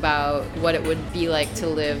and think about what it would be like to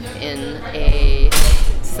live in a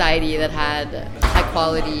society that had high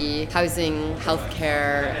quality housing,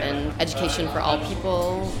 healthcare, and education for all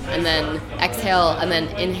people, and then exhale and then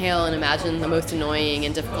inhale and imagine the most annoying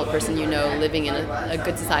and difficult person you know living in a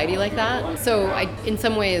good society like that. So in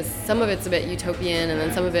some ways, some of it's a bit utopian, and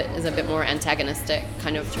then some of it is a bit more antagonistic,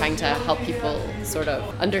 kind of trying to help people sort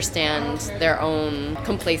of understand their own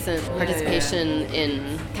complacent participation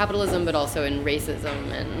in capitalism, but also in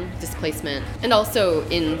racism and displacement, and also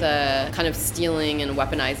in the kind of stealing and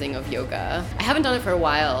weaponizing of yoga. I haven't done it for a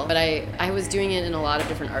while, but I was doing it in a lot of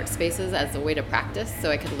different art spaces as a way to practice,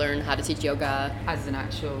 so I could learn how to teach yoga as an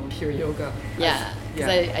actual pure yoga. Yeah, because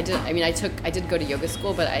I did go to yoga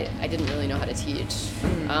school, but I didn't really know how to teach.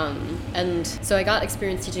 And so I got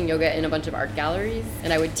experience teaching yoga in a bunch of art galleries,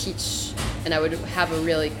 and I would teach, and I would have a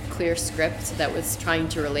really clear script that was trying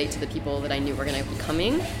to relate to the people that I knew were going to be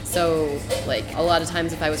coming. So like a lot of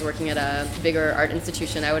times if I was working at a bigger art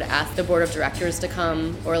institution, I would ask the board of directors to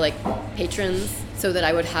come, or like patrons, so that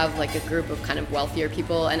I would have like a group of kind of wealthier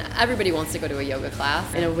people, and everybody wants to go to a yoga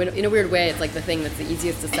class. In a weird way, it's like the thing that's the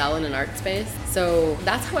easiest to sell in an art space. So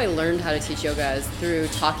that's how I learned how to teach yoga, is through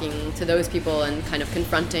talking to those people and kind of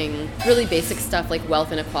confronting really basic stuff like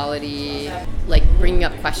wealth inequality, like bringing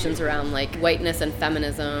up questions around like whiteness and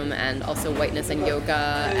feminism, and also whiteness and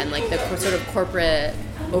yoga, and like the sort of corporate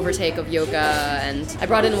overtake of yoga. And I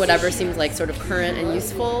brought in whatever seems like sort of current and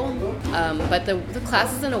useful, but the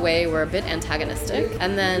classes in a way were a bit antagonistic.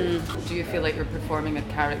 And then, do you feel like you're performing a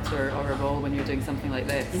character or a role when you're doing something like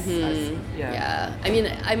this? Yeah. I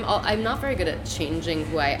mean, I'm not very good at changing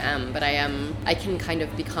who I am, but I can kind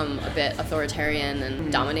of become a bit authoritarian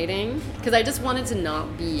and dominating, because I just wanted to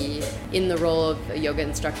not be in the role of a yoga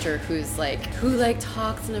instructor who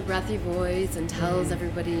talks in a breathy voice and tells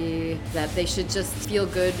everybody that they should just feel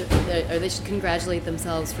good, or they should congratulate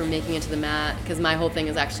themselves for making it to the mat. Because my whole thing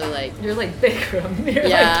is actually like, you're like Bikram. You're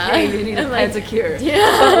like, hey, you need a pedicure.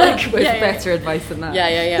 Yeah. But like with better advice than that.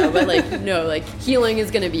 Yeah. But like, no, like healing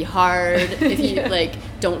is gonna be hard if you like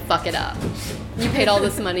don't fuck it up. You paid all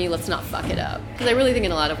this money, let's not fuck it up. Because I really think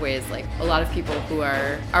in a lot of ways, like a lot of people who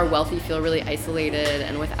are wealthy feel really isolated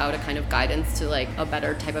and without a kind of guidance to like a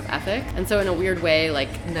better type of ethic. And so in a weird way, like,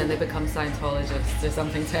 and then they become Scientologists or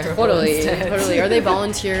something terrible. Totally. Or they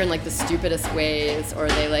volunteer in like the stupidest ways, or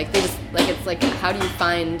they just like, it's like, how do you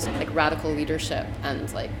find like radical leadership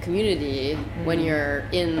and like community when you're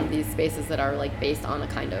in these spaces that are like based on a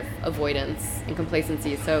kind of avoidance and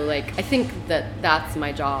complacency? So like, I think that's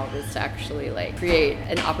my job, is to actually like create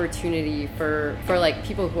an opportunity for like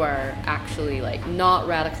people who are actually like not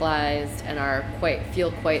radicalized and are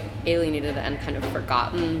feel quite alienated and kind of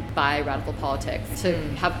forgotten by radical politics, to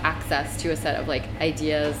have access to a set of like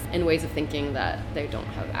ideas and ways of thinking that they don't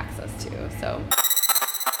have access to. So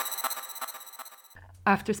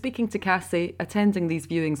after speaking to Cassie, attending these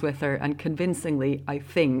viewings with her, and convincingly, I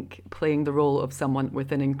think, playing the role of someone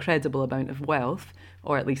with an incredible amount of wealth,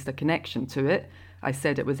 or at least a connection to it, I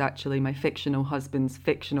said it was actually my fictional husband's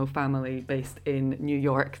fictional family based in New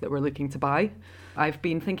York that we're looking to buy. I've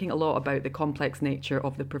been thinking a lot about the complex nature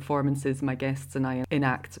of the performances my guests and I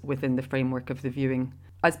enact within the framework of the viewing.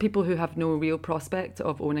 As people who have no real prospect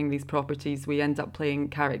of owning these properties, we end up playing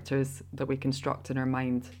characters that we construct in our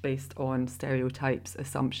mind based on stereotypes,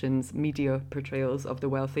 assumptions, media portrayals of the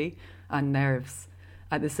wealthy, and nerves.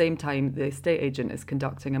 At the same time, the estate agent is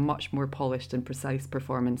conducting a much more polished and precise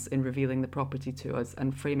performance in revealing the property to us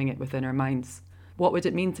and framing it within our minds. What would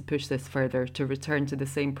it mean to push this further, to return to the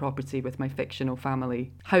same property with my fictional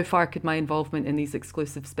family? How far could my involvement in these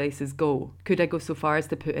exclusive spaces go? Could I go so far as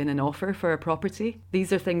to put in an offer for a property?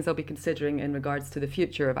 These are things I'll be considering in regards to the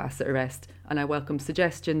future of Asset Arrest, and I welcome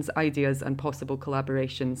suggestions, ideas and possible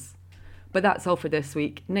collaborations. But that's all for this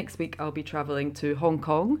week. Next week I'll be travelling to Hong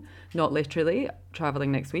Kong, not literally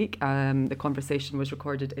travelling next week. The conversation was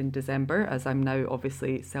recorded in December, as I'm now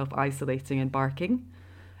obviously self-isolating and barking.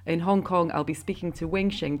 In Hong Kong, I'll be speaking to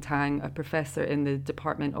Wing-Shing Tang, a professor in the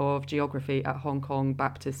Department of Geography at Hong Kong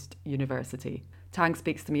Baptist University. Tang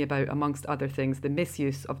speaks to me about, amongst other things, the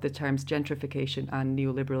misuse of the terms gentrification and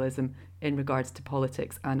neoliberalism in regards to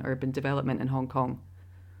politics and urban development in Hong Kong.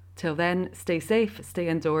 Till then, stay safe, stay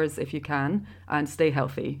indoors if you can, and stay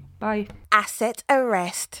healthy. Bye. Asset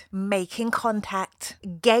arrest, making contact,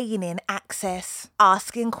 gaining access,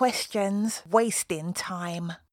 asking questions, wasting time.